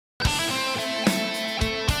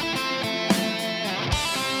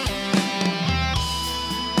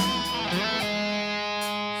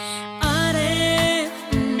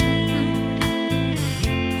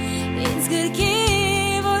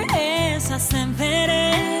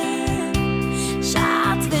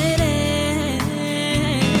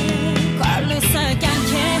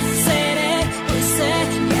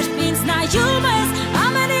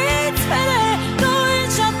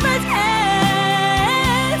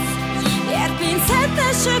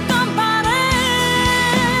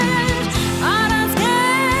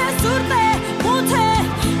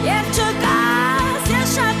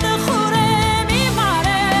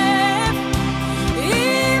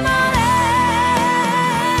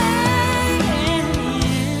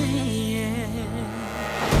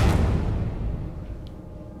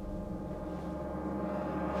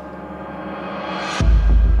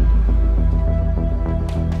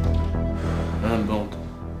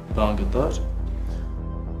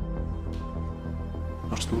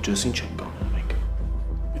Ես ինչ ենք անում մենք։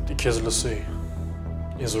 Պիտի քեզ լսեի։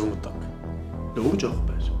 Ես ուր մտանք։ Լուրջ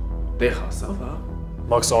ախպեր։ Տեղ հասավ, հա։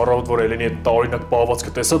 Մաքս առավոտ որ Էլենի այդ տարօրինակ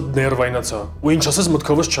պահվածքը տեսա, ներվայնացա։ Ու ինչ ասես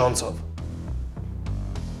մտքովս չանցավ։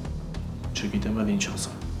 Չգիտեմ էլ ինչ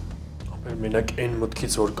ասա։ Ապեր մենակ այն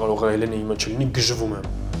մտքից որ կարող է Էլենը իմը չլինի, գժվում եմ։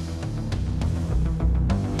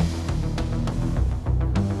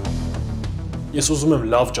 Ես ուզում եմ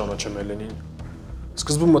լավ ճանաչեմ Էլենին։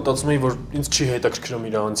 Սկզբում մտածում էի, որ ինձ չի հետաքրքրում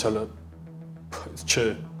իր անցյալը, բայց չէ։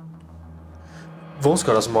 Ոնց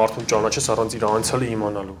կարաս մարդուն ճանաչես առանց իր անցյալը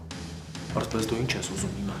իմանալու։ Արդյոք դու ինչ ես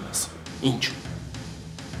ուզում իմանաս։ Ինչ։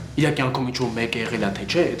 Իր կյանքում ինչ-որ մեկ եղել է, թե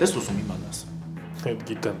չէ, դա ես ուզում իմանաս։ Հետ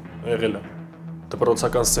գիտեմ, եղել է։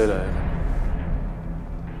 Դպրոցական սեր է եղել։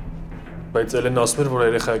 Բայց Էլենն ասում էր, որ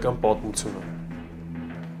երեխայական պատմություն է։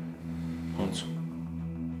 Ոնց։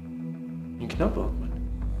 Ինքն է պատմել։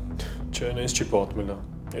 Չէ, ինձ չի պատմել է,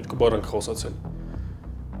 երկու բառ ենք խոսացել։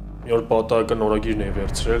 Մի օր պատահական օրագիրն էի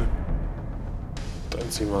վերցրել,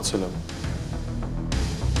 տենց իմացել եմ։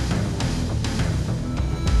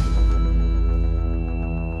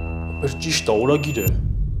 Բայց ճիշտ է, օրագիր է,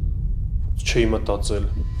 չէի մտածել։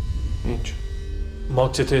 Ինչ։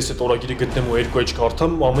 Մաքս եթե ես այդ օրագիրը գտնեմ ու երկու էջ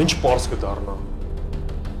կարդամ, ամեն ինչ պարզ կդառնա։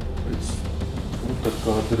 Բայց ուտեր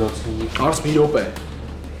կարդրացնի։ Արս մի րոպե։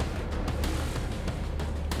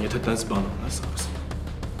 Եթե տենց բան անես, Արս,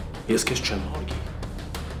 ես քեզ չեմ հարգի,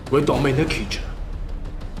 ու այդ ամենը քիչ է։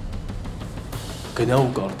 Գնա ու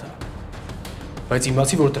կարդա, բայց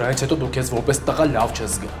իմացի, որ դրանից հետո դու քեզ որպես տղա լավ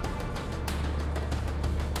չես զգա։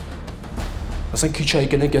 Ասենք քիչ է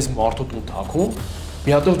եկնենք ես մարդու տուն թաքում,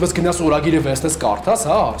 մի հատ պես գնաս օրագիրը վերցնես կարդաս,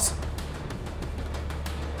 հա, Արս։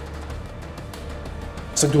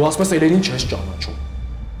 Ասենք դու ասում ես Էլենին չես ճանաչում,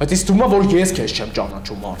 բայց ինձ թվում է, որ ես քեզ չեմ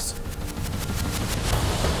ճանաչում, Արս։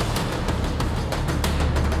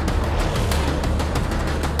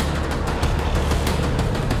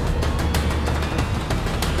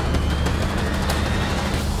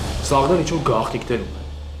 Սաղներ ինչ-որ գաղտնիքներ ունեն,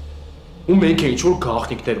 ու մենք է ինչ-որ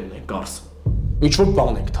գաղտնիքներ ունենք, Արս, ինչ-որ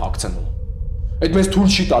բան ենք թաքցնում, այդ մեզ թույլ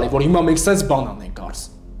չի տալի, որ հիմա մենք սենց բան անենք, Արս։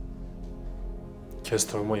 Քեզ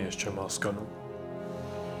թվում է ես չեմ հասկանում։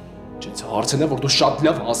 Չենց հարցն է, որ դու շատ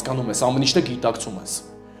լավ հասկանում ես, ամեն ինչն է գիտակցում ես,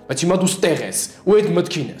 բայց հիմա դու ստեղ ես, ու այդ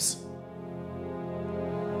մտքին ես։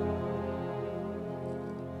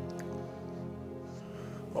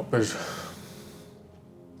 Ապեր,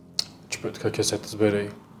 չպետք է քեզ հետս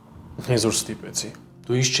բերեի։ Ես որ ստիպեցի։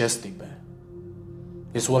 Դու ինչ չես ստիպե։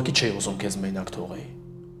 Ես ուղղակի չէի ուզում քեզ մենակ թողեի։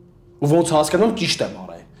 Ու ոնց հասկանում ճիշտ եմ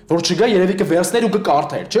արել, որ չգա երևի կվերցներ ու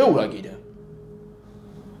կկարդեր, չէ՞ օրագիրը։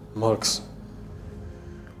 Մաքս,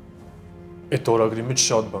 այդ օրագրի մեջ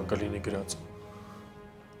շատ բան կլինի գրած։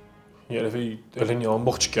 Երևի Էլենի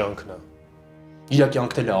ամբողջ կյանքն է։ Իր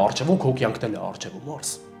կյանքն էլ է արջևում, քո կյանքն էլ է արջևում,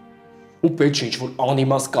 Արս։ Ու պետք չէ ինչ-որ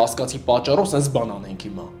անիմաստ կասկածի պատճառով սենց բան անենք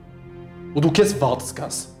հիմա։ Ու դու քեզ վատ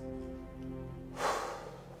զգաս։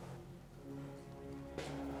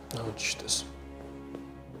 Ճիշտ ես։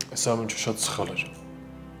 Այս ամենը շատ սխալ էր։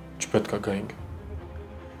 Չպետք է գայինք։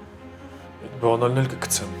 Այդ բանալն էլ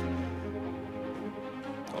կգցեմ։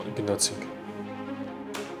 Արի գնացինք։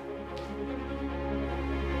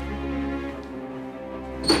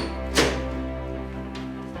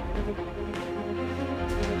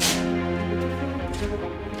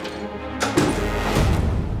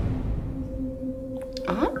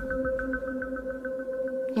 Ահա։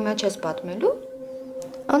 Հիմա չես պատմելու։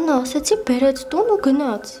 Աննա, ասեցի բերեց տուն ու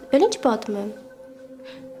գնաց, էլ ինչ պատմեմ։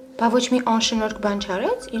 Բա ոչ մի անշնորհք բան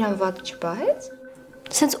չարեց, իրան վատ չպահեց։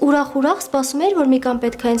 Սենց ուրախ սպասում էր, որ մի կան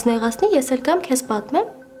պետք է ինձ նեղացնի, ես էլ կամ քեզ պատմեմ։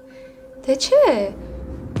 Դե չէ։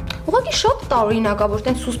 Ուղղակի շատ տարօրինակ է, որ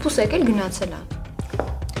տենց սուսպուս եկել գնացել է։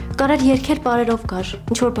 Կարար երկեր բարերով գար,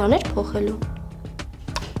 ինչ-որ բաներ փոխելու։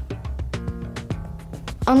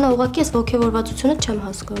 Աննա, ուղղակի ես ոգևորվածությունը չեմ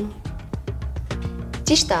հասկանում։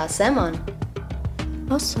 Ճիշտ է ասեմ, Ան։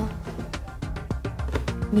 Ասա։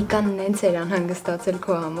 Միկան նենց էր անհանգստացել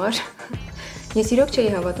քո համար։ Ես իրոք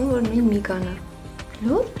չէի հավատում, որ նույն Միկան է։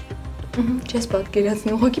 Լո՞ր։ Չես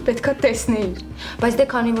պատկերացնի, ուղղակի պետքա տեսնեիր։ Բայց դե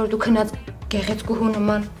քանի որ դու քնած գեղեցկուհու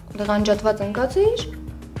նման դղանջատված ընկած էիր։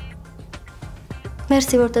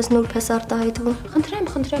 Մերսի, որ տես նուրբ ես արտահայտվում։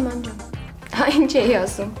 Խնդրեմ անջան։ Հա ինչ էի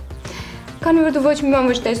ասում։ Քանի որ դու ոչ մի բան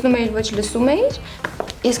ոչ տեսնում էիր, ոչ լսում էիր,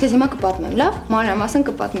 ես քեզ հիմա կպատմեմ, լավ։ Մանրամասն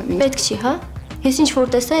կպատմեմ։ Պետք չի, հա։ Ես ինչ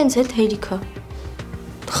որ տեսա, ինձ հետ հերիք է։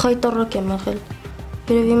 Խայտառակ եմ եղել։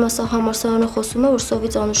 Երևի իմ ասա համալսարանը խոսում է, որ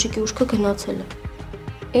սովից Անուշիկի ուշքը գնացել է։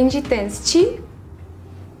 Ինչի տենց չի։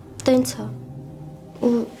 Տենց է։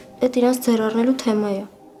 Ու այդ իրանց ձեռ առնելու թեմա է։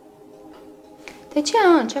 Դե չի,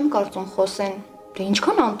 չեմ կարծում խոսեն։ Դե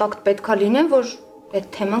ինչքան անտակտ պետքա լինեն, որ այդ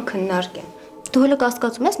թեման քննարկեն։ Դու հələ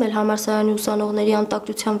կասկածում ես մեր համալսարանի ուսանողների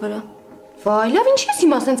անտակտության վրա։ Վայ, լավ, ինչ ես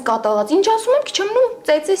հիմա սենց կատաղած, ինչ ասում եմ, քիչ ամնում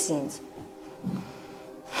ծեծես ինձ։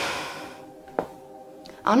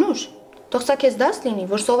 Անուշ, թող սա քեզ դաս լինի,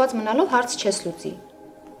 որ սոված մնալով հարց չես լուծի։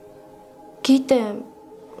 Գիտեմ,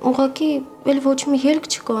 ուղղակի էլ ոչ մի ելք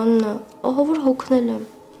չկա, Աննա, ահա որ հոգնել եմ։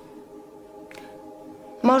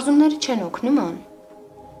 Մարզումները չեն օգնում, ան։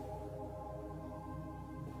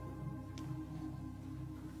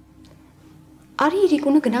 Արի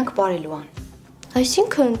իրիկունը գնանք պարելու ան։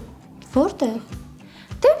 Այսինքն, որտեղ։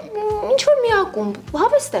 Դե ինչ որ մի ակումբ,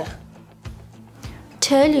 հավես տեղ։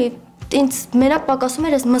 Չէ, էլի, ինձ մենակ պակասում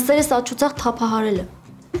էր այս մսերես աչուծաղ թափահարելը։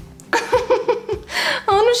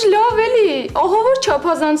 Անուշ, լավ էլի, ահա որ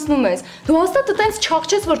չափազանցնում ես։ Դու հաստատ տենց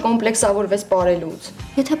չաղջես, որ կոմպլեքսավորվես պարելուց։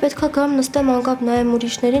 Եթե պետքա գամ նստեմ անկապ նայեմ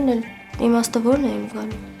ուրիշներին, էլ իմաստը որն է իմ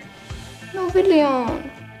գալու։ Լավ էլի, ան։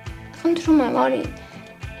 Խնդրում եմ, արի։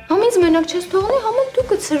 Համ ինձ մենակ չես թողնի, համ էլ դու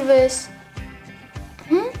կցրվես։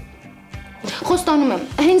 Խոստանում եմ,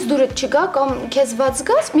 հենց դուրդ չգա կամ քեզ ված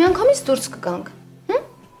զգաս, միանգամից դուրս կգանք։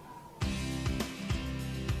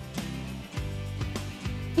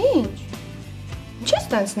 Ինչ ես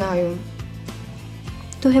տենց նայում։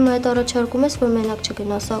 Դու հիմա այդ առաջարկում ես, որ մենակ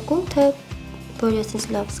չգնաս ակումբ, թե որ ես ինձ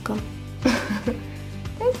լավ զգամ։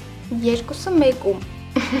 Երկուսը մեկում։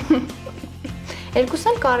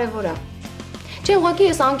 Երկուսն էլ կարևոր է։ Չէ, ուղղակի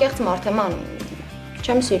ես անկեղծ մարդ եմ, ան,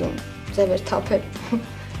 չեմ սիրում ձևեր թափել։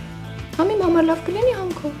 Համ իմ համար լավ կլինի, համ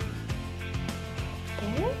քո։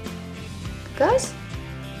 Դե, կգաս։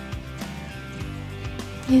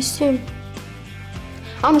 Եսի։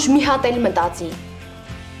 Անուշ, մի հատ էլ մտածի։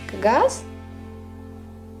 Կգաս։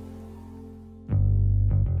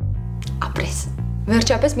 Ապրես։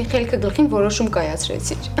 Վերջապես մի խելքը գլխին որոշում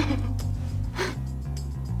կայացրեցիր։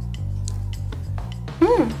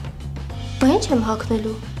 Բա ինչ եմ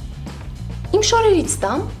հագնելու։ Իմ շորերից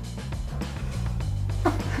տամ։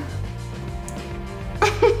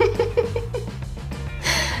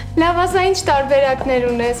 Լավ, ասա ինչ տարբերակներ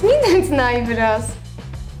ունես, մի դենց նայի վրաս։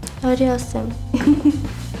 Արի ասեմ։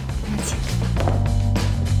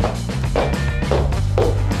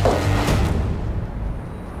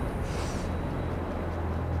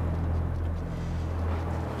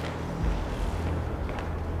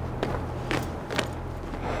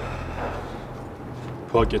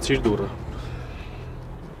 Փակեցիր դուռը։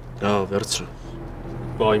 Դա վերցրու։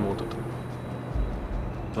 Բայ մոտդ։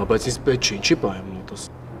 Բայց ինձ պետք չի, ինչի բայ մոտս։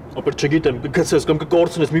 Ապեր չգիտեմ, կգցես կամ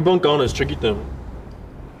կկորցնես, մի բան կանես, չգիտեմ։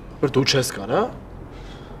 Ապեր դու չես կար, հա։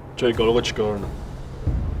 Չէ, կարող է չկարանա։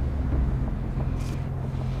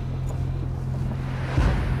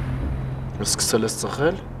 Սկսել ես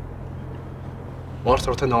ծխել։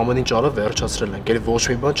 Մարդը արդեն ամեն ինչ արը վերջացրել ենք, ելի ոչ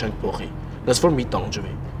մի բան չենք փոխի։ Դες որ մի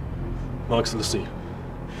տանջվի։ Մաքս լսի։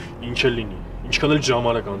 Ինչ է լինի, ինչքան էլ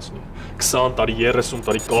ժամանակ անցնի, 20 տարի, 30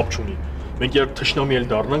 տարի կապ չունի, մենք երբ թշնամի էլ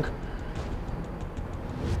դառնանք,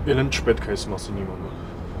 Էլեն չպետք է այս մասին իմանալ։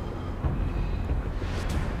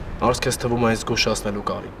 Արս քեզ թվում է այս զգուշացնելու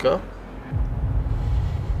կարիք կա։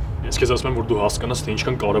 Ես քեզ ասում եմ, որ դու հասկանաս, թե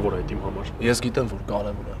ինչքան կարևոր է այդ իմ համար։ Ես գիտեմ, որ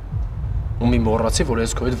կարևոր է։ Ու մի մոռացի, որ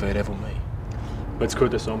ես քո հետ վերևում էի։ Բայց քո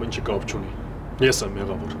հետ այս ամեն ինչը կապ չունի։ Ես եմ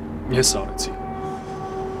մեղավոր։ Ես արեցի։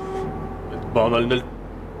 Այդ բանալին էլ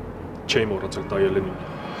չէի մոռացել տա Էլենին։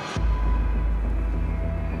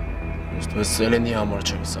 Ըստ ես Էլենի համար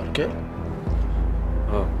չէի սարքել։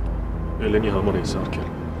 Հա, Էլենի համար էի սարքել։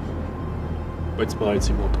 Բայց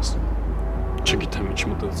բայցի մոտս։ Չգիտեմ ինչ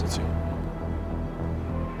մտածեցի։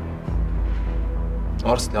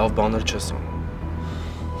 Արս լավ բաներ չես անում։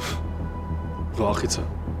 Վախից է։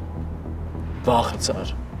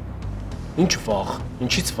 Վախեցար։ Ինչ վախ,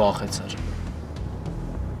 ինչից վախեցար։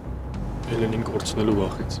 Էլենին կորցնելու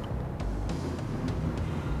վախից։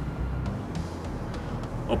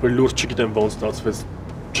 Ապեր լուրջ չգիտեմ ոնց ստացվեց,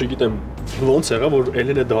 չգիտեմ ոնց եղավ, որ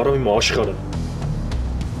Էլենը դառավ իմ աշխարհը։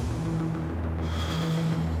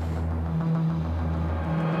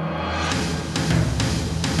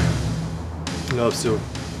 Լավ, всё,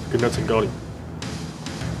 գնացինք արի։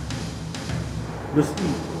 Նստի։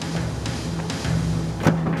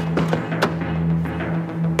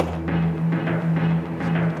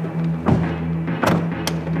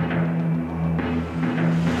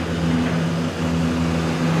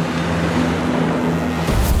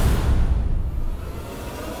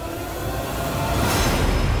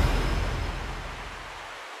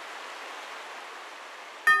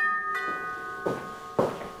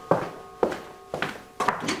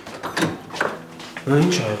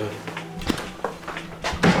 Ինչ ա եղել։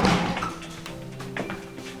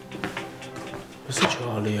 Պես ինչ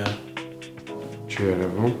ալի է։ Չի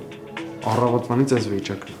երևում։ Առավոտվանից այս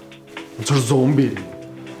վիճակն է։ Ոնց որ զոմբի է։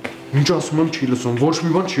 Ինչ ասում եմ չի լսում, ոչ մի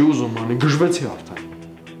բան չի ուզում անի, գժվեցի արդեն։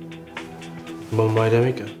 Բան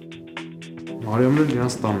Մարիամիկը։ Մարիամն էլ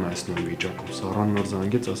իրանց տանն է այս նույն վիճակում։ Սառան նոր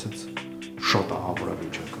զանգեց, ասեց շատ է հավուրա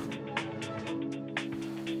վիճակը։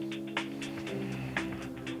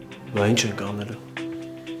 Բա ինչ ենք անելու։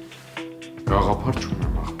 Գաղափար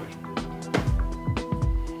չունեմ ախպեր։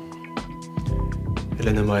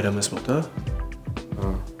 Էլենը Մարիամ ես մոտ, հա։ Հա։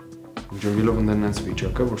 Ջնգելով ընդեն այս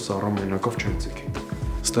վիճակը, որ Սառան մենակով չեն ցկի։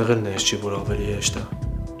 Ստեղ էլ նես չի, որ ավելի հեշտ է։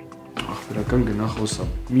 Ախպերական գնա խոսա։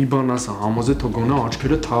 Մի բան ասա, համոզե թող գոնա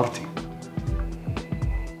աչքերը թարթի։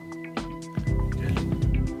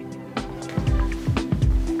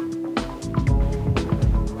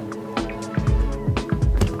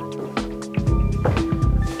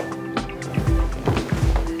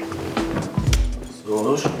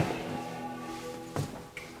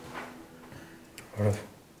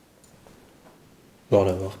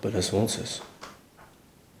 Բարև ախպեր ես, ոնց ես։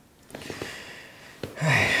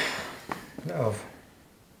 Լավ։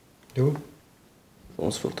 Դու։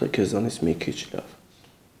 Ոնց որ թե քեզանից մի քիչ լավ։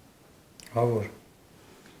 Հավոր։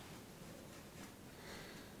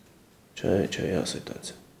 Չէ, ասეთ այս։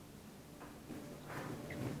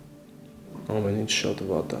 Ամեն ինչ շատ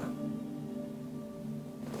վատ է։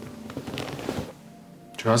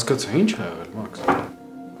 Չհասկացա, ինչ ա եղել, Մաքս։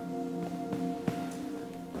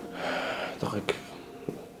 Տղեկ,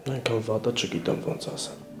 այնքան վատ է, չգիտեմ ոնց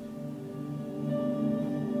ասեմ։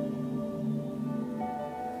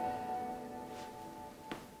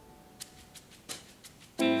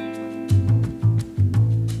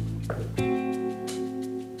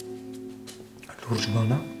 Լուրջ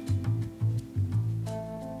բան է։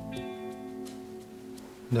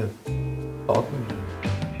 Դե, պատմեմ։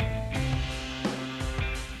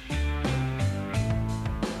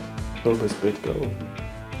 Որպես պետք է որ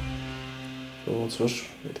ոնց որ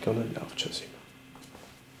այդքան էլ լավ չես հիմա։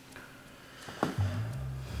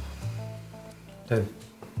 Դե,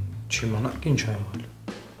 չիմանանք ինչ ա եղել։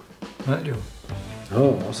 Այո։ Հա,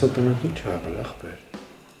 ասա տնակ ինչ ա եղել ախպեր։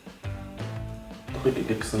 Տղեկ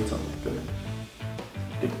եկեք սենց անենք գնենք։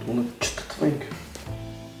 Եկեք տունը չթթվենք։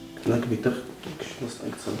 Գնանք միտեղ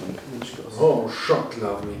նստենք ցանկանք ինչ կասեմ։ Օ, շատ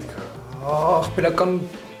լավ միտք է։ Ախպերական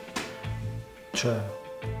չէ։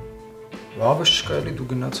 Լավը չկա էլի դու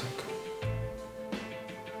գնացեք։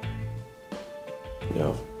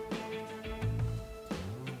 Լավ։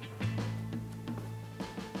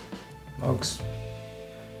 Մաքս,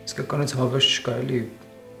 իսկականից հավես չկա էլի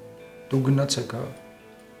դու գնացեք, հա։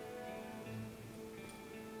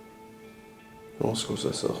 Ոնց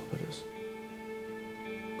կուզես ախպեր ես։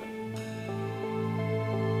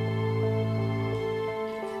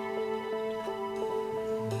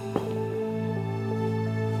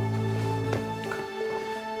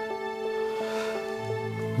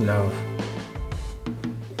 Լավ։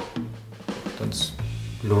 Տենց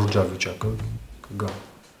լուրջ ա վիճակը կգա։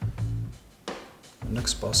 Մենակ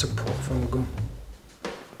սպասեք փոխվեմ ու գամ։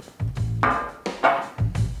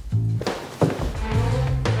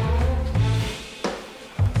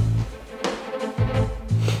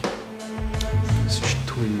 Ինչ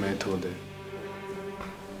թույն մեթոդ է։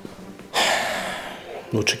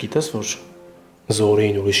 Նու չգիտես, որ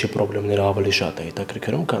զորին ուրիշի պրոբլեմները ավելի շատ է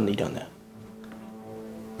հետաքրքրում, քան իրան է։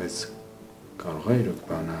 Բայց կարող է իրոք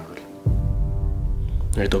բան աղել։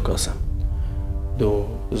 Հետո կասեմ, դու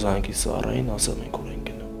զանգի Սառային ասա մենք ուր ենք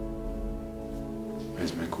գնում։ Բայց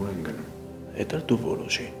մենք ուր ենք գնում։ Հետո դու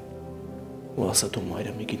որոշի։ Ու ասա դու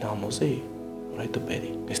Մարիամիկին համոզեի, որ հետո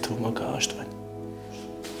բերի, ես թվում է կհաշտվեն։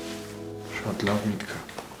 Շատ լավ միտք է։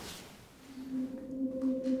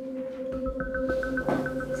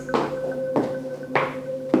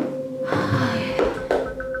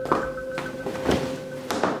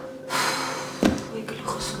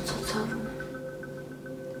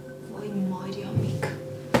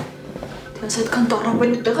 Այդքան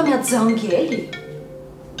տառապելու տեղը մի հատ զանգի է էլի։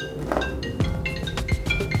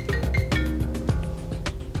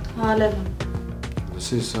 Հալևն։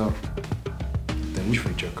 Լսի, սա Դա ինչ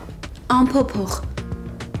վիճակ է։ Անփոփոխ։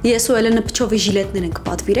 Ես ու Էլենը փչովի ժիլետներ ենք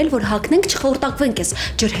պատվիրել, որ հագնենք չխորտակվենք այս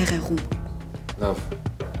ջրհեղեղում։ Լավ։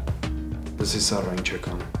 Դասի Սարա ինչ եք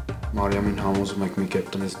անում։ Մարիամին համոզում եք մի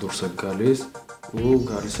կերպ տնից դուրս եք գալիս ու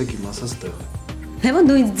գալիս եք իմ ասած տեղը։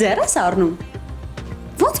 Լևոն դու ինձ ձեռ ես առնում։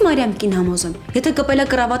 Ո՞նց Մարիամին համոզեմ, եթե կպելա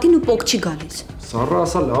կրավատին ու պոկ չի գալիս։ Սարա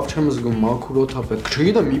ասա լավ չեմ զգում, մաքուր օդա պետք։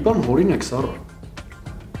 Չգիտեմ, մի բան հորինեք Սարա։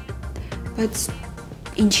 Բայց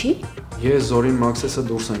ինչի։ Ես Զորին Մաքսեսը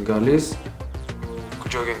դուրս են գալիս։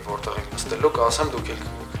 Կջոգենք որտեղ ենք նստելու, կասեմ դուք եք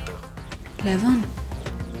այդտեղ։ Լևոն,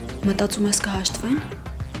 մտածում ես կհաշտվեն։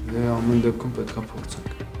 Դե ամեն դեպքում պետքա փորձենք։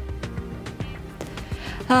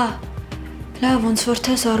 Հա, լավ, ոնց որ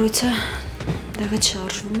թե սառույցը տեղից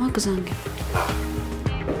շարժվում է, կզանգեմ։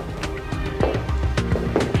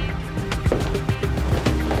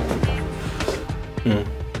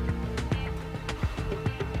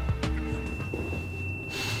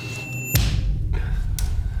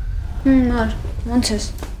 Մար, ոնց ես։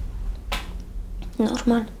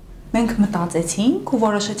 Նորմալ։ Մենք մտածեցինք ու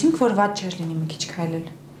որոշեցինք, որ վատ չէր լինի մի քիչ քայլել,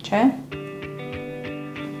 չէ՞։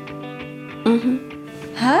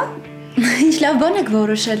 Հա? Ինչ լավ բան եք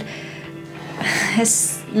որոշել։ Ես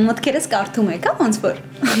մտքերս կարդում եք, հա, ոնց որ։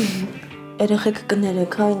 Երեխեք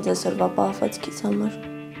կներեք, հա, ինձ այսօրվա պահվածքից համար։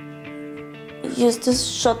 Ես դες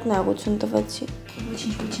շատ նեղություն տվեցի։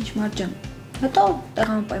 Ոչինչ, Մար ջան։ Հետո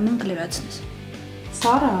տեղանպայման կլրացնես։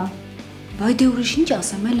 Սարա, Վայ դե ուրիշ ինչ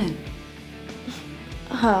ասեմ Էլեն։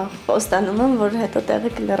 Հա, խոստանում եմ, որ հետո տեղը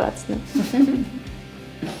կլրացնեմ։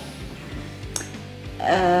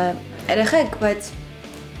 Երեխեք, բայց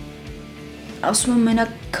ասում եմ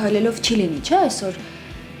մենակ քայլելով չի լինի, չէ՞ այսօր։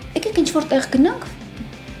 Եկեք ինչ-որ տեղ գնանք,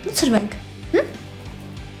 ու ցրվենք։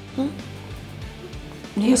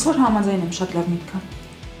 ես որ համաձայն եմ, շատ լավ միտք է։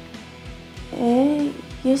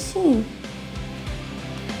 Ես ինչ։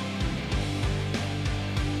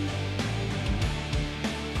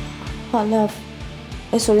 Հա, լավ։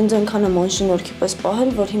 Այսօր ինձ այնքան եմ անշնորհքի պես պահել,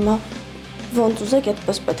 որ հիմա ոնց ուզեք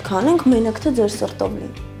այդպես պետք է անենք, մենակ թե ձեր սրտով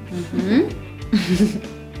լինի։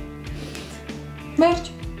 Վերջ,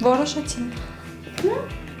 որոշեցինք։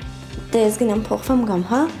 Դե ես գնամ փոխվեմ գամ,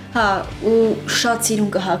 հա։ Հա, ու շատ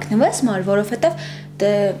սիրուն կհագնվես, Մար, որովհետև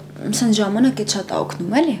դե սենց ժամանակ է շատ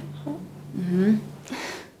օգնում, էլի։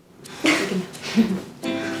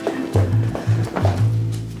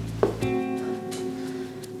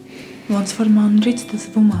 Ոնց որ մանրից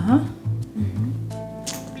դզվում է, հա։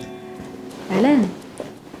 Էլեն,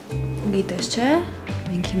 գիտես չէ,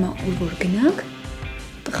 մենք հիմա ուր որ գնանք,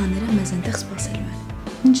 տղաները մեզ այնտեղ սպասելու են։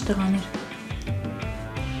 Ինչ տղաներ։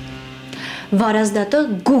 Վարազդատը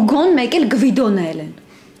Գուգոն մեկ էլ Գվիդոն է Էլեն։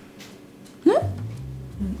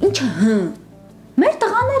 Ինչը հը։ Մեր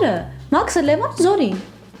տղաները, Մաքսը, Լևոն, Զորին։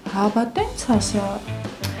 Հա, բա տենց ասա։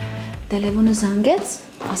 Դե Լևոնը զանգեց,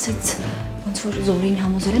 ասեց ոնց որ Զորին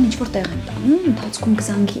համոզել են ինչ-որ տեղ են տանում, ընթացքում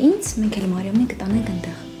կզանգի ինձ, մենք էլ Մարիամին կտանենք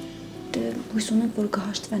այնտեղ։ Դե հույս ունենք, որ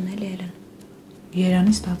կհաշտվեն էլի Էլեն։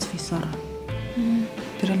 Երանի ստացվի Սարա։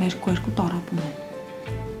 Դրել երկու տարապում են։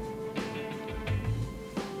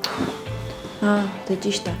 Հա, դե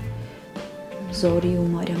ճիշտ է։ Զորի ու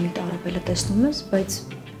Մարիամի տարապելը տեսնում ես, բայց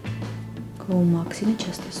քո ու Մաքսինը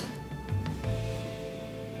չես տեսնում։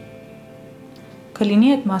 Կլինի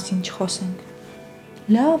այդ մասին չխոսենք։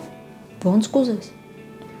 Լավ, ոնց կուզես։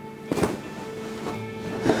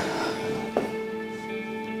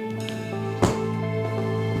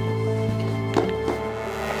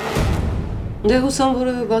 Դե հուսամ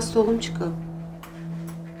որևէ բաց թողում չկա,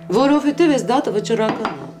 որովհետև այս դատը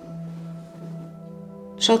վճռական է,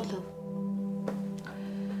 շատ լավ,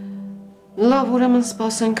 լավ ուրեմն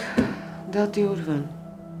սպասենք դատի օրվան,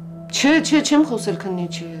 չէ, չեմ խոսել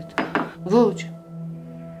քննիչի հետ, ոչ,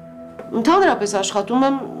 ընդհանրապես աշխատում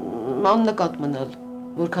եմ աննկատ մնալ,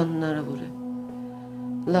 որքան հնարավոր է,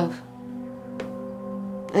 լավ,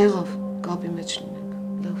 եղավ, կապի մեջ լինենք,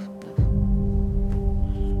 լավ,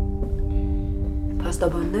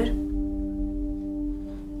 Փաստաբաններ։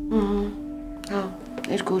 Հա,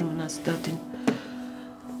 2 օր մնաց դատին։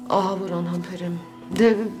 Ահա որ անհամբեր եմ։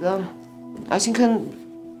 Դե, այսինքն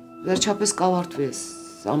վերջապես կավարտվի էս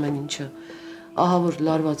ամեն ինչը։ Ահա որ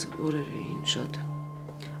լարված օրեր էին շատ։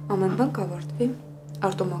 Ամեն բան կավարտվի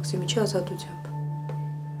Արտո Մաքսիմիչի ազատությամբ։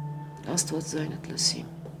 Աստված ձայնդ լսի։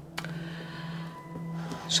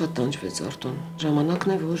 Շատ տանջվեց Արտոն։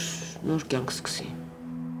 Ժամանակն է, որ նոր կյանք սկսի։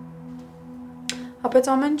 Հապեց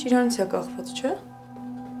ամեն ինչ իրանից է կախված, չէ՞։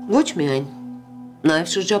 Ոչ միայն,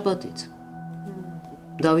 նաև շրջապատից։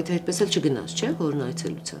 Դավիթը այդպես էլ չգնաց, չէ՞, հորն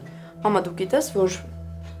այցելության։ Մամա, դու գիտես, որ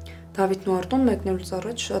Դավիթն ու Արտոն մեկնելուց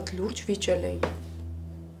առաջ շատ լուրջ վիճել էին։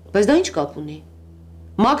 Բայց դա ինչ կապ ունի։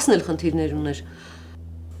 Մաքսն էլ խնդիրներ ուներ։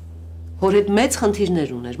 Հոր հետ մեծ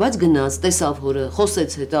խնդիրներ ուներ, բայց գնաց, տեսավ հորը,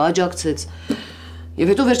 խոսեց հետը, աջակցեց։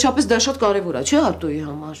 Եվ հետո վերջապես դա շատ կարևոր է, չէ՞ Արտոյի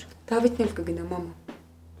համար։ Դավիթն էլ կգնա, մամա։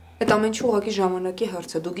 Այդ ամեն ինչի ուղղակի ժամանակի հարց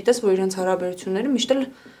է։ Դու գիտես, որ իրենց հարաբերությունները միշտ էլ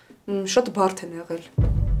շատ բարդ են եղել։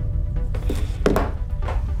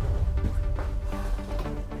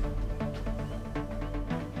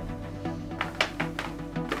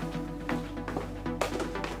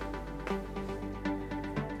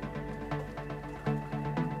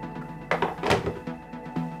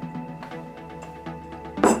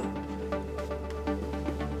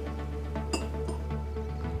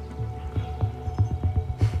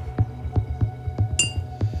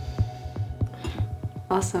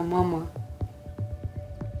 Ասա, մամա,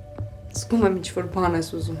 զգում եմ ինչ-որ բան ես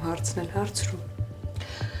ուզում հարցնել, հարցրու։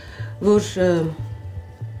 Որ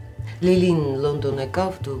Լիլին Լոնդոն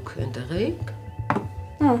եկավ, դուք այնտեղ էիք։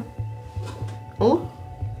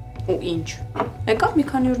 Ու ինչ։ Եկավ մի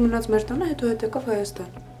քանի օր մնաց մեր տանը, հետո հետ եկավ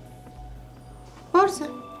Հայաստան։ Պարզ է։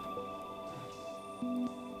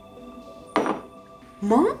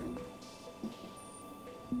 Մամ։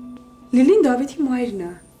 Լիլին Դավիթի մայրն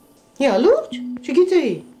է։ Հա, լուրջ,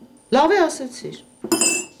 չգիտեի։ Լավ է ասեցիր։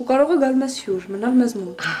 Ու կարող է գալ մեզ հյուր, մնալ մեզ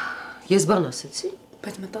մոտ։ Ես բան ասեցի։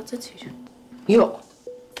 Բայց մտածեցիր։ Յո,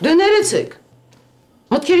 դե ներեցեք։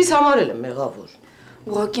 Մտքերից համարել եմ մեղավոր։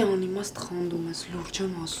 Ուղղակի անիմաստ խանդում ես, լուրջ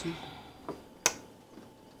եմ ասում։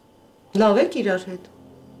 Լավ եք իրար հետ։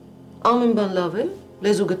 Ամեն բան լավ է,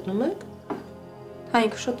 լեզու գտնում եք։ Հա,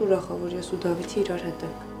 ինքը շատ ուրախ է, որ ես ու Դավիթը իրար հետ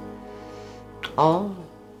ենք։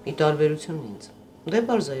 Ի տարբերություն ինձ։ Դե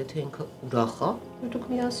բարձ է, եթե ինքը ուրախ է, դուք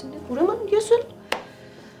միասին եք, ուրեմն ես էլ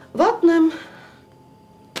վատն եմ։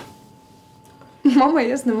 Մամա,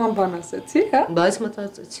 ես նման բան ասեցի, հա։ Բայց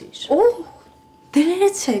մտածեցիր։ Դե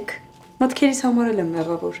ներեցեք։ Մտքերից համարել եմ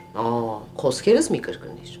մեղավոր։ Խոսքերս մի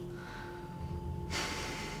կրկնիր։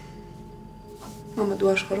 Մամա,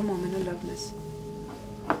 դու աշխարհում ամենալավն ես։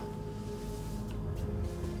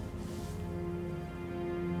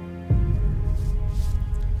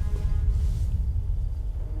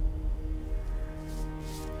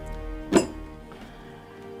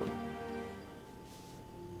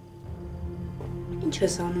 Ինչ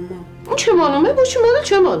ես անում, մամ։ Ինչ եմ անում, ոչ իմ անել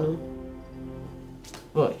չեմ անում։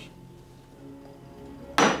 Ոչ։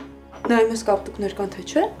 Նայում ես կապտուկներ կան, թե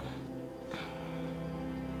չէ։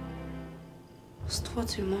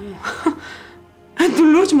 Աստվածի, մամա։ Դու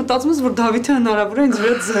լուրջ մտածում ես, որ Դավիթը հնարավոր է ինձ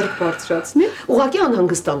վրա ձեռք բարձրացնի։ Ուղղակի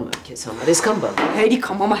անհանգստանում եմ քեզ համար, այսքան բան։ Հերիք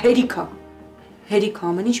է, մամա, հերիք է։ Հերիք է,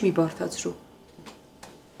 ամեն ինչ մի բարդացրու։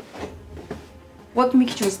 Ուղղակի մի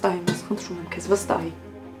քիչ վստահ եմ, խնդրում եմ քեզ, վստահի։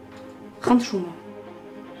 Խնդրում եմ։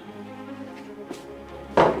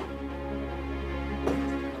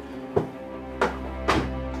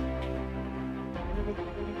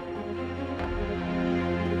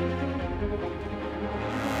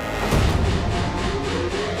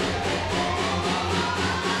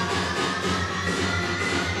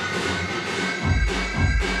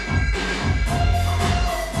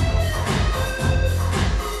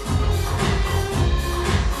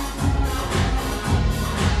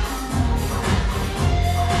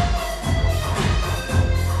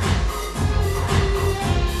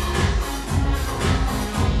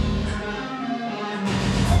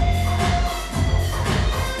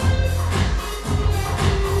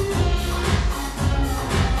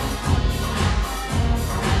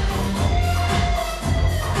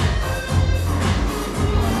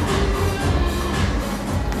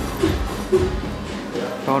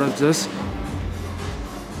 Բարև ձեզ։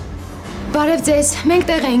 Բարև ձեզ, մենք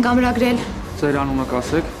տեղ էինք ամրագրել։ Ձեր անունը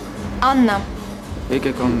կասեք։ Աննա։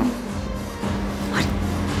 Եկեք Աննա։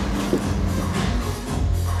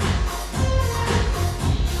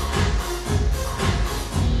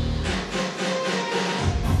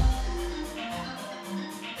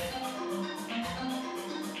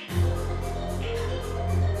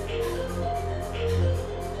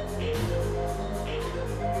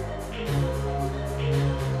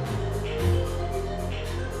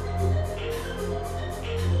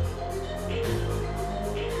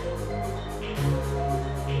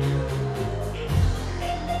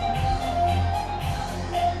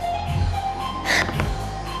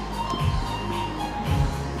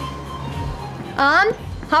 Ան,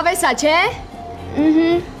 հավեսա չէ։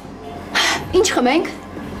 Ինչ խմենք։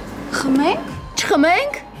 Խմենք։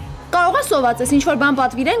 Չխմենք։ Կարող է սոված ես, ինչ-որ բան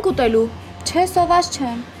պատվիրենք ուտելու։ Չէ, սոված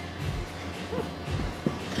չեմ։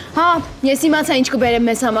 Հա, ես իմացա ինչ կբերեմ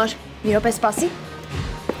մեզ համար։ Մի րոպե սպասի։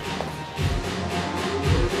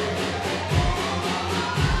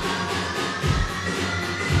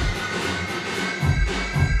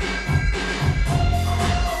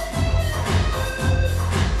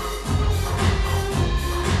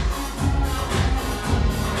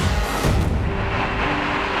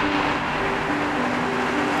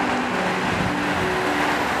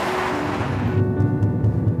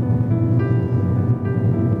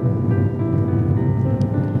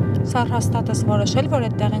 Սա հաստատ ես որոշել, որ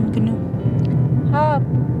այդտեղ են գնում։ Հա,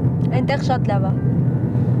 այնտեղ շատ լավ է։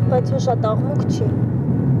 Բայց հո շատ աղմուկ չի։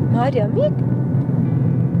 Մարիամիկ,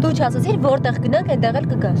 դու չասացիր որտեղ գնանք, այնտեղ էլ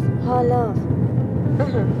կգաս։ Հա, լավ։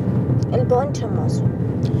 Էլ բան չեմ ասում։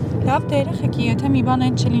 Լավ դե երեխեքի, եթե մի բան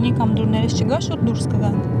այն չլինի կամ դուրներս չգա, շուտ դուրս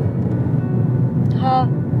կգանք։ Հա,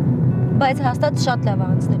 բայց հաստատ շատ լավ է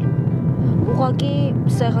անցնելու։ Ուղղակի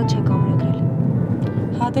սեղան չեք ամրագրել։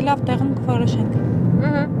 Հա դե լավ տեղում կորոշենք։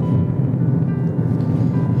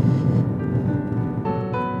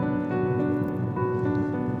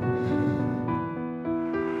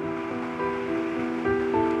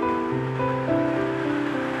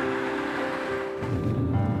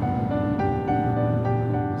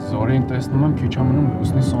 Զորին տեսնում եմ քիչ ամնում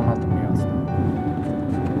լուսնի սոնատը միացնում։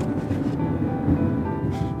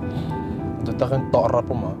 Դտեղ են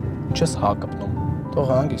տառապում է, չես հակպնում, թող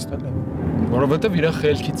հանգիստ էլ է։ Որովհետև իր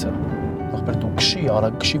խելքից է։ Ախպեր դու քշի,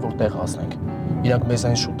 արագ քշի, որ տեղ հասնենք։ Իրանք մեզ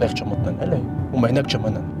այն շուտ տեղ չմտնեն, էլի, ու մենակ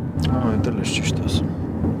չմնան։ Այդ էլ ես ճիշտ ասում։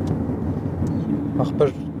 Ախպեր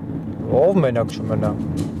ով մենակ չմնա։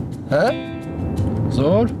 Հա?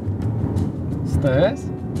 Զոր։ Ստես։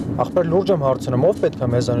 Ախպեր լուրջ եմ հարցնում, ով պետք է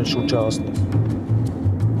մեզանից շուրջը հասնի։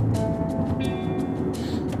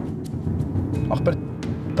 Ախպեր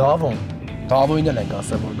Դավոյին էլ ենք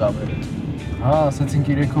ասել, որ գավեր է։ Հա, ասացինք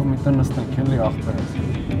երեքով մի տեղ նստենք, էլի ախպերս։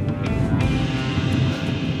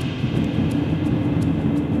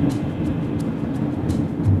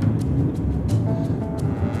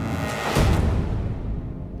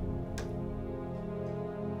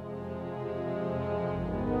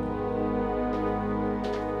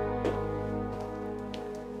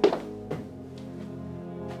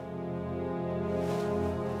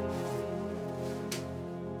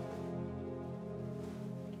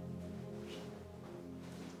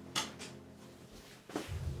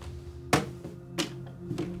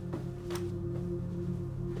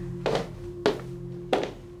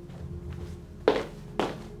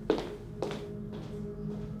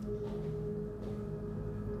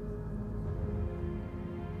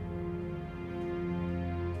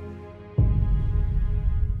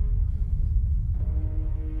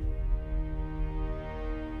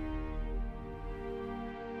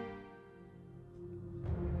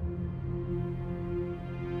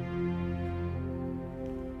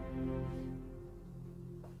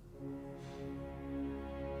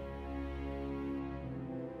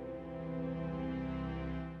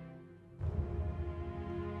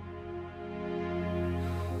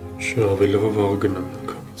 Շա ավելի վաղ գնամ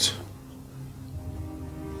անգամից։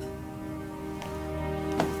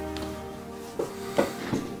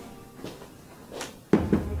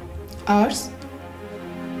 Արս։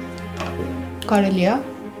 Կարելի է։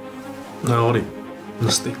 Նարի,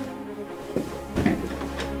 նստի։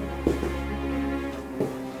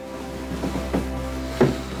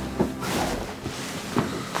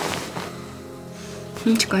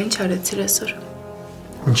 Ինչ կա, ինչ արեցիր այսօր։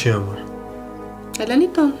 Ինչի համար։ Էլենի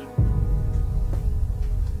տան։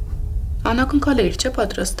 Անակնկալ էիր, չէ՞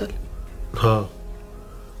 պատրաստել։ Հա։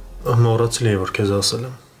 Մոռացել էի, որ քեզ ասել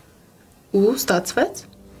եմ։ Ու ստացվեց։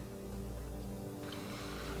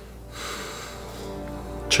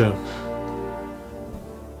 Չէ։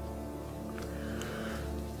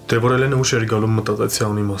 Դե որ Էլենը ուշ էր գալու մտածեցի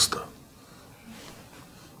անիմաստը։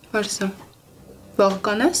 Արսա։ Վաղ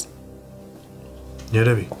կանես։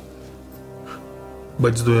 Երևի։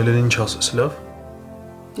 Բայց դու Էլենին չասես, լավ։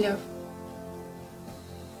 Լավ։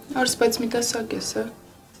 Արս, բայց մի տեսակ ես, հա։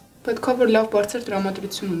 Պետքա որ լավ բարձր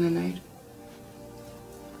տրամադրություն ունենայիր։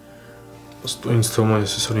 Ըստ ինձ թվում է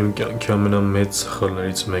ես այսօր իմ կյանքի ամենամեծ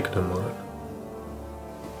սխալներից մեկն եմ արել։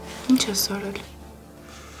 Ինչ ես արել։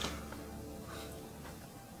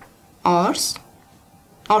 Արս։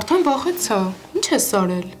 Արդեն վախեցա։ Ինչ ես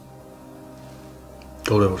արել։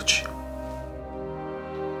 Կարևոր չի։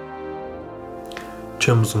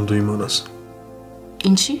 Չեմ ուզում դու իմանաս։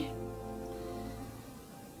 Ինչի։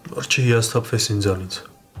 Որ չի հիասթափվես ինձանից։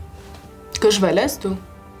 Գժվել ես դու։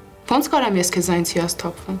 Ոնց կարամ ես քեզ այնց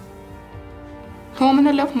հիասթափվում։ Դու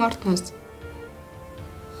ամենալավ մարդն ես։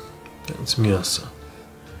 Ինձ մի ասա։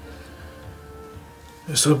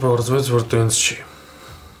 Այսօր բարձվեց, որ տենց չի։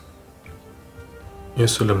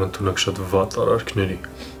 Ես էլ եմ ընդունակ շատ վատ արարքների։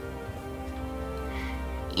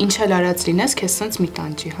 Ինչ էլ արած լինես, քեզ սենց մի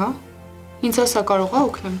տանջի, հա։ Ինձ ասա կարող է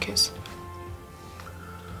օգնեմ քեզ։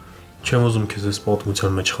 Չեմ ուզում քեզ այս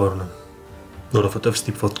պատմության մեջ խառնեմ, որովհետև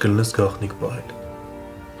ստիպված կլինես գաղտնիք պահել։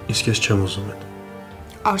 Իսկ ես չեմ ուզում այդ։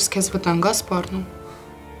 Արս քեզ վտանգա սպառնում։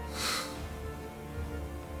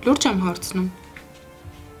 Լուրջ եմ հարցնում։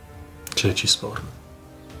 Չէ, չի սպառնում։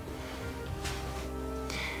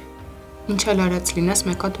 Ինչ էլ արած լինես,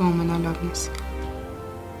 մեկա դու ամենալավն ես։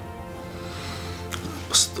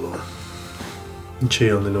 Պստո։ Ինչ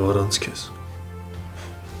էի անելով առանց քեզ։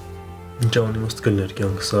 Ինչ անիմաստ կլներ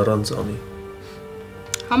կյանքս առանց անի։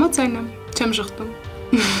 Համաձայն եմ, չեմ ժխտում։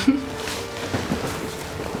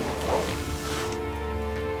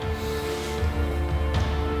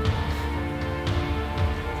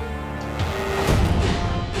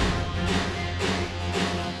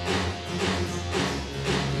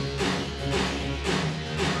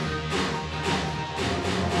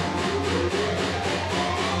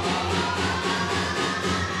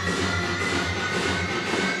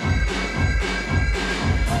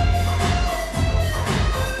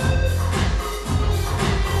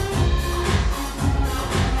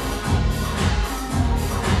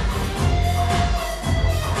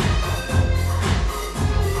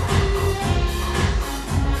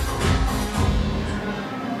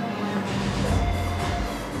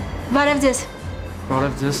 Բարև ձեզ։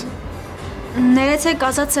 Բարև ձեզ։ Ներեցեք,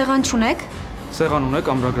 ասած սեղան չունեք։ Սեղան ունեք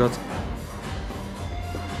ամրագրած։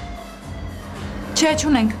 Չէ,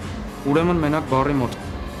 չունենք։ Ուրեմն մենակ բարի մոտ։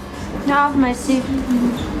 Լավ, մերսի։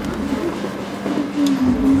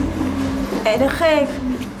 Երեխեք,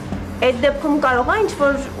 այդ դեպքում կարող է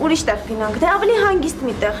ինչ-որ ուրիշ տեղ գնանք, դե ավելի հանգիստ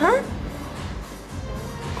մի տեղ, հա?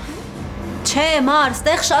 Չէ, Մար,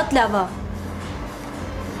 ստեղ շատ լավ է։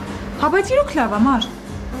 Հա, բայց իրոք լավ է, Մար։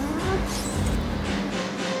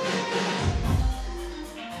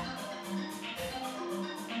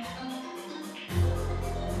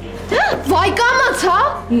 Վայ կամաց, հա?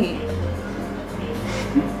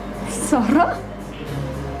 Սարա?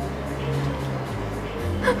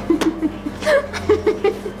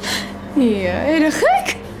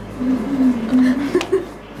 Երեխեք?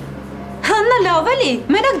 Հաննա լավ էլի,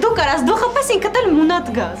 մենակ դու կարաս, դու խփես ինքդ էլ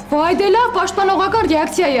մունատ գաս։ Վայ դե լավ, պաշտպանողական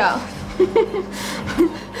ռեակցիա է։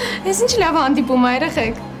 Ես ինչ լավ հանդիպում է,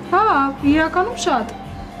 երեխեք։ Հա, իրականում շատ։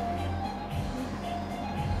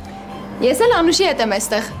 Ես էլ Անուշի հետ եմ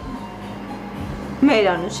այստեղ։ Մեր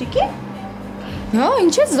Անուշիկի։ Հա,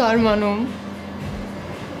 ինչ ես զարմանում։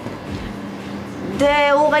 Դե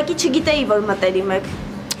ուղղակի չգիտեի, որ մտերիմ եք։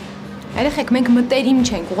 Երեխեք, մենք մտերիմ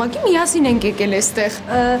չենք, ուղղակի միասին ենք եկել այստեղ։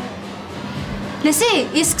 Լսի,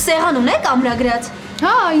 իսկ սեղան ունեք ամրագրած։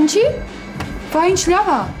 Հա, ինչի։ Բա ինչ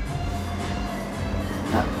լավ է։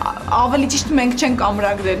 Ավելի ճիշտ մենք չենք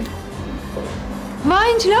ամրագրել։ Վայ,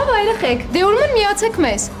 ինչ լավ է, երեխեք, դե ուրեմն միացեք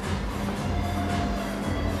մեզ։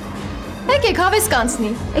 Եկեք, հավես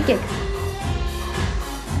կանցնի, եկեք։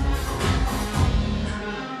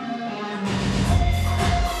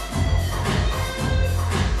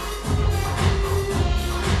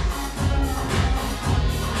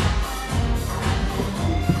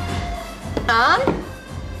 Ան,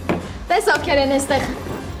 տես ովքեր են այստեղ։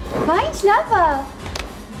 Վայ, ինչ լավ է։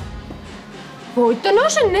 Ոյ,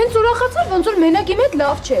 տնոշը նենց ուրախացար, ոնց որ մենակ իմ հետ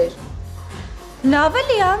լավ չէր։ Լավ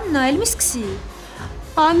էլի, Աննա, էլ մի սկսի։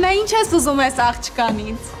 Աննա, ինչ ես ուզում ես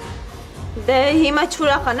աղջկանից։ Դե հիմա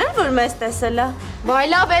չուրախանար, որ մեզ տեսել է։ Վայ,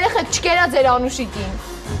 լավ, երեխեք, չկերա ձեր Անուշիկին։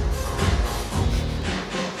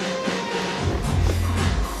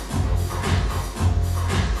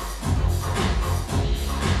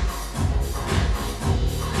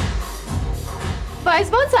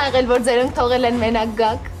 Բայց ո՞նց ա եղել, որ ձերոնք թողել են մենակ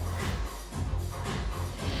գաք։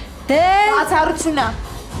 Դե Բացառությունա։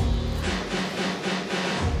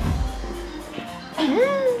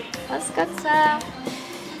 Հասկացա։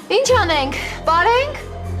 Ինչ անենք, պարենք։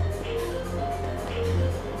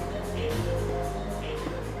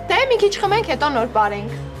 Դե մի քիչ խմենք, հետո նոր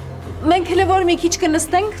պարենք։ Մենք հենց որ մի քիչ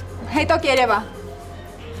կնստենք, հետո կերևա։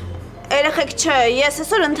 Երեխեք, չէ, ես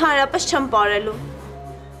այսօր ընդհանրապես չեմ ապարելու։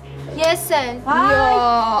 Ես էլ։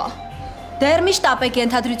 դեռ միշտ ապեք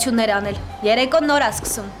ենթադրություններ անել։ Երեկոն նոր է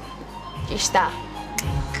սկսում։ Ճիշտ է։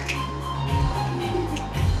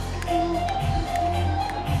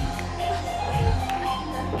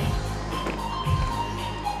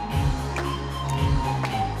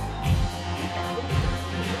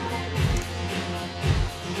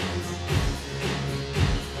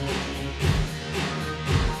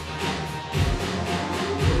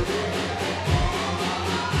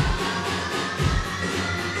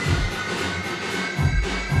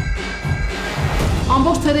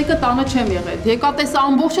 Ամբողջ ցերեկը տանը չեմ եղել։ Եկա տեսա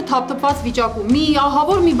ամբողջը թափթփված վիճակում։ Մի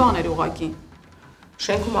ահավոր մի բան էր ուղակի։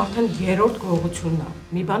 Շենքում արդեն երրորդ գողությունն է։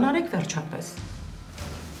 Մի բան արեք վերջապես։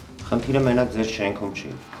 Խնդիրը մենակ ձեր շենքում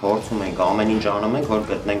չի։ Փորձում ենք, ամեն ինչ անում ենք, որ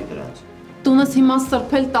գտնենք դրանց։ Տունս հիմա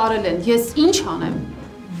սրբել տարել են։ Ես ինչ անեմ։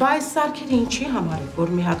 Բայց սարքերը ինչի համար է,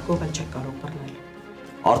 որ մի հատ գողել չեք կարող բռնել։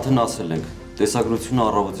 Արդեն ասել ենք, տեսագրությունը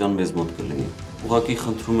առավոտյան մեզ մոտ կլինի։ Ուղղակի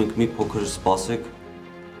խնդրում ենք մի փոքր սպասեք,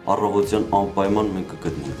 առավոտյան անպայման մենք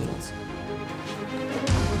կգտնենք դրանց։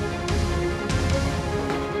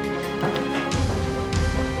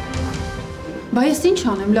 Բա ես ինչ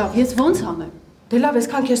անեմ, լավ, ես ոնց անեմ։ Դե լավ,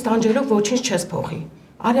 այսքան քեզ տանջելով ոչինչ չես փոխի։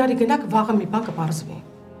 Արի գնաք, վաղը մի բան կպարզվի։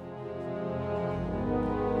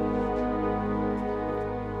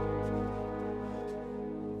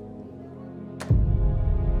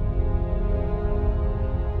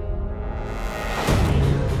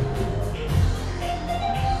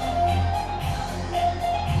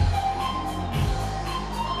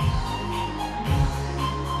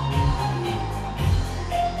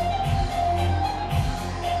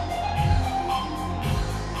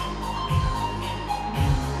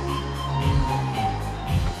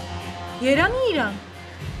 Երանի իրան։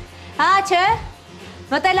 Հա, չէ։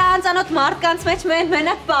 Մտել է անծանոթ մարդկանց մեջ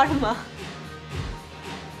մենակ պարում է։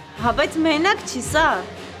 Հա, բայց մենակ չի սա։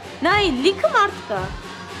 Նայ, լիքը մարդ կա։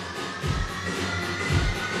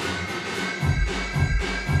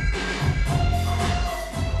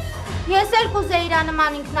 Ես էլ կուզեի իրա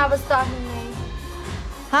նման ինքնավստահ լինեի։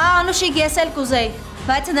 Հա, Անուշիկ, ես էլ կուզեի,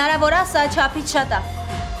 բայց հնարավոր է սա չափից շատ է։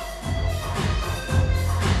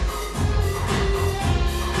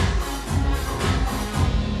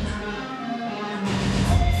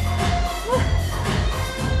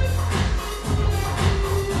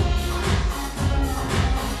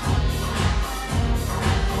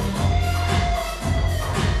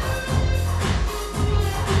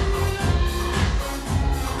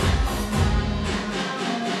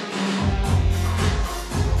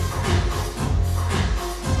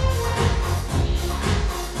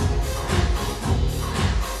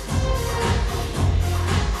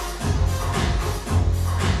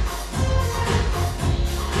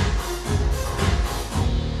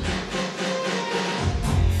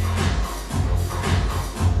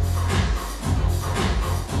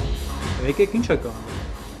 Եկեք ինչ եք անում։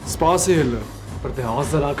 Սպասի հելը։ Բրդե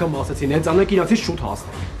հազարակամ ասեցին, հենց անեք իրանցից շուտ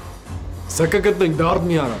հասնենք։ Սա կգտնենք դարդ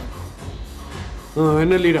մի արա։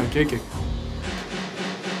 Հեն էլ իրանք, եկեք։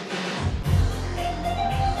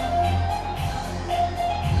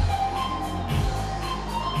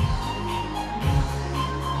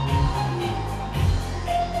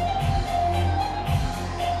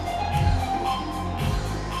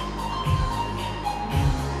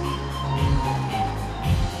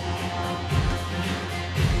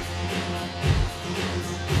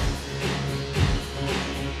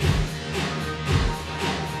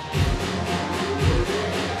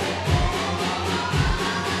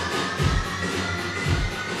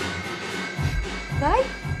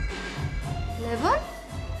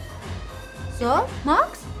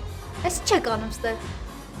 Ես չեք անում ստեղ։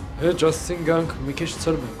 Հեչ ասցին գանք մի քիչ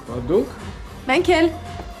ծրվենք, բա դուք։ Մենք էլ։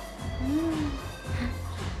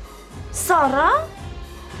 Սարա։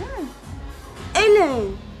 Էլեն։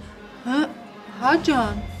 Հա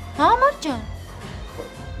ջան։ Հա մար ջան։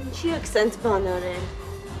 Ինչի եք սենց բան արել։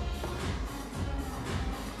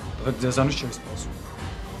 Դուք ձեզանից չեմ սպասում։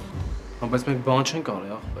 Բայց մենք բան չենք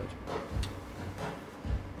արել, ախպեր։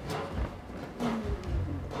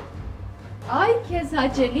 Այ քեզ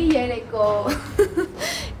հաճելի երեկո։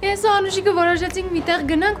 Ես ու Անուշիկը որոշեցինք միտեղ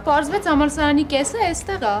գնանք, պարզվեց համալսարանի կեսը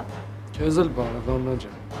էստեղ է։ Քեզ էլ բարև, Աննա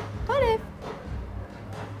ջան։ Բարև։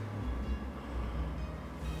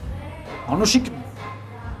 Անուշիկ,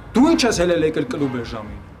 դու ինչ ես հելել եկել կլուբ է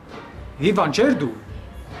ժամին։ Հիվան չեր դու։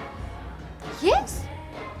 Ես։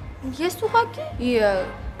 Ես ուղղակի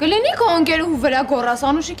կլինի քո ընկերուհու վրա գոռաս,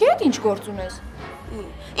 Անուշիկի հետ ինչ գործ ունես։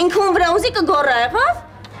 Ինքուն վրա ուզի կգոռա եղավ։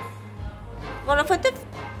 Որովհետև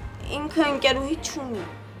ինքը ընկերուհի չունի։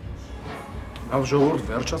 Լավ ժողովուրդ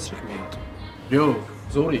վերջացրեք մի հատ։ Յո,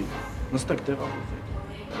 զորի, նստեք տեղավորվեք։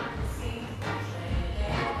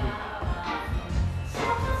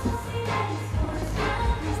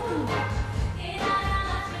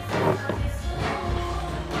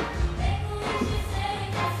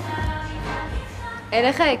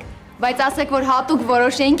 Երեխեք, բայց ասեք, որ հատուկ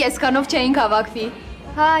որոշեինք այսքանով չէինք հավաքվի։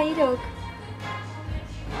 Հա, իրոք։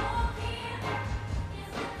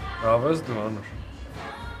 Լավ ես դու, Անուշ։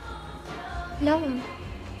 Լավ եմ։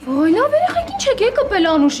 Ոյ, լավ երեխեք, ինչ եք կպել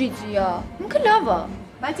Անուշիցիա։ Ինքը լավ է։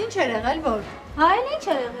 Բայց ինչ էր եղել, որ։ Հա, էլ ինչ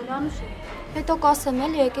էր եղել Անուշի։ Հետո կասեմ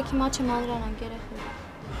էլի, եկեք հիմա չմանրանանք երեխեք։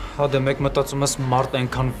 Հա դե մեկ մտածում ես մարդ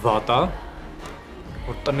այնքան վատ է,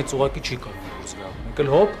 որ տնից ուղակի չի կարող դուրս գալ։ Մեկ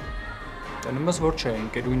էլ հոպ, տենում ես որ չէ,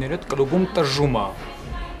 ընկերուհիներդ կլուբում տժում է։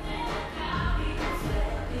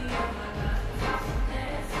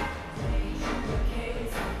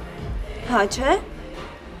 Հա չէ։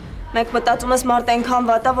 Մեկ մտածում ես մարդ այնքան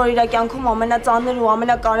վատ է, որ իր կյանքում ամենածանր ու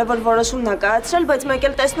ամենակարևոր որոշումն է կայացրել, բայց մեկ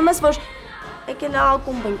էլ տեսնում ես, որ Եկել է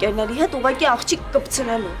ակումբ ընկերների հետ ուղղակի աղջիկ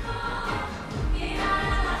կպցնելու։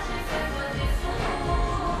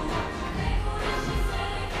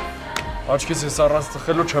 Աչքիս ես առանց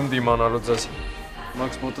թխելու չեմ դիմանալու ձեզ։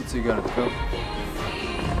 Մաքս մոտը ցիգարետ կա։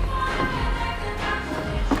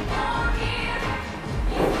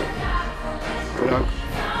 Գրակ։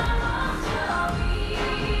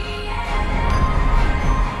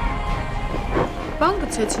 Բան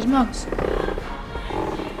գցեցիր, Մաքս։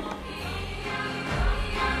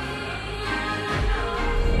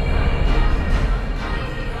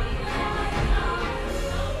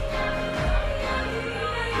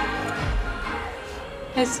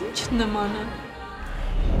 Ես ինչ նման է։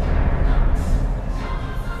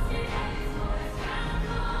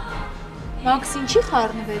 Մաքս ինչի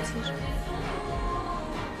խառնվեցիր։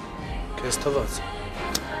 Քեզ թվաց։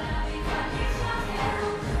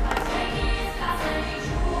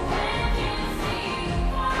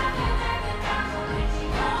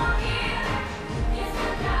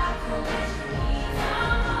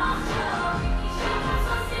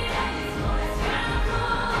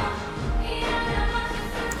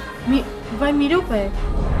 Վայ մի րոպե։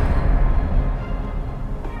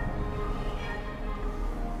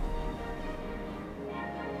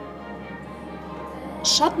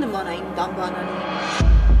 Շատ նման է իմ տան բանալին։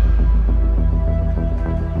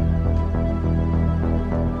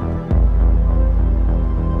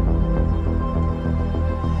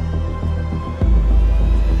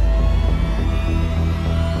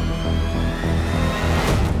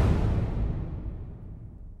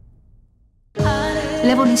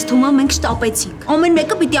 Լևոն, ես թվում է մենք շտապեցինք։ Ամեն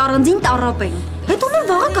մեկը պիտի առանձին տառապեին։ Հետո նոր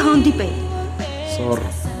վաղը կհանդիպեին։ Սառ։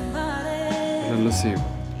 Լսի։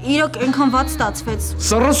 Իրոք այնքան վատ ստացվեց։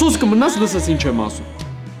 Սառսուս կմնաս լսես ինչ եմ ասում։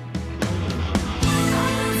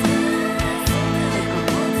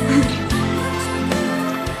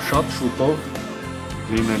 Շատ շուտով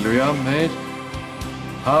լինելու է մեր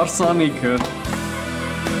հարսանիքը։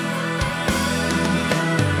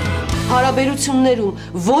 Հարաբերություններում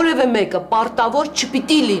որևէ մեկը պարտավոր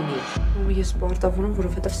չպիտի լինի։ Ես պարտավորում,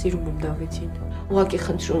 որովհետև սիրում եմ Դավիթին։ Ուղղակի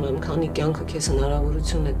խնդրում եմ, քանի կյանքը քեզ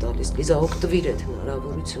հնարավորություն է տալիս, Լիզա, օգտվիր այդ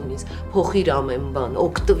հնարավորությունից, փոխիր ամեն բան,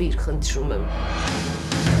 օգտվիր, խնդրում եմ։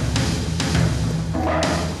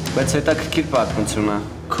 Բայց հետաքրքիր պատմություն է,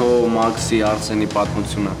 քո Մաքսի Արսենի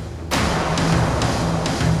պատմությունը։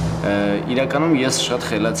 Իրականում ես շատ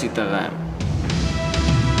խելացի տղա եմ։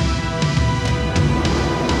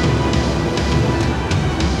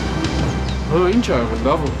 Հա, ինչ ա եղել,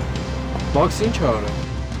 լավ։ Մաքսը ինչ ա արել։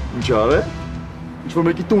 Ինչ ա արել։ Ինչ որ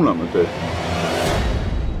մեկի տուն ա մտել։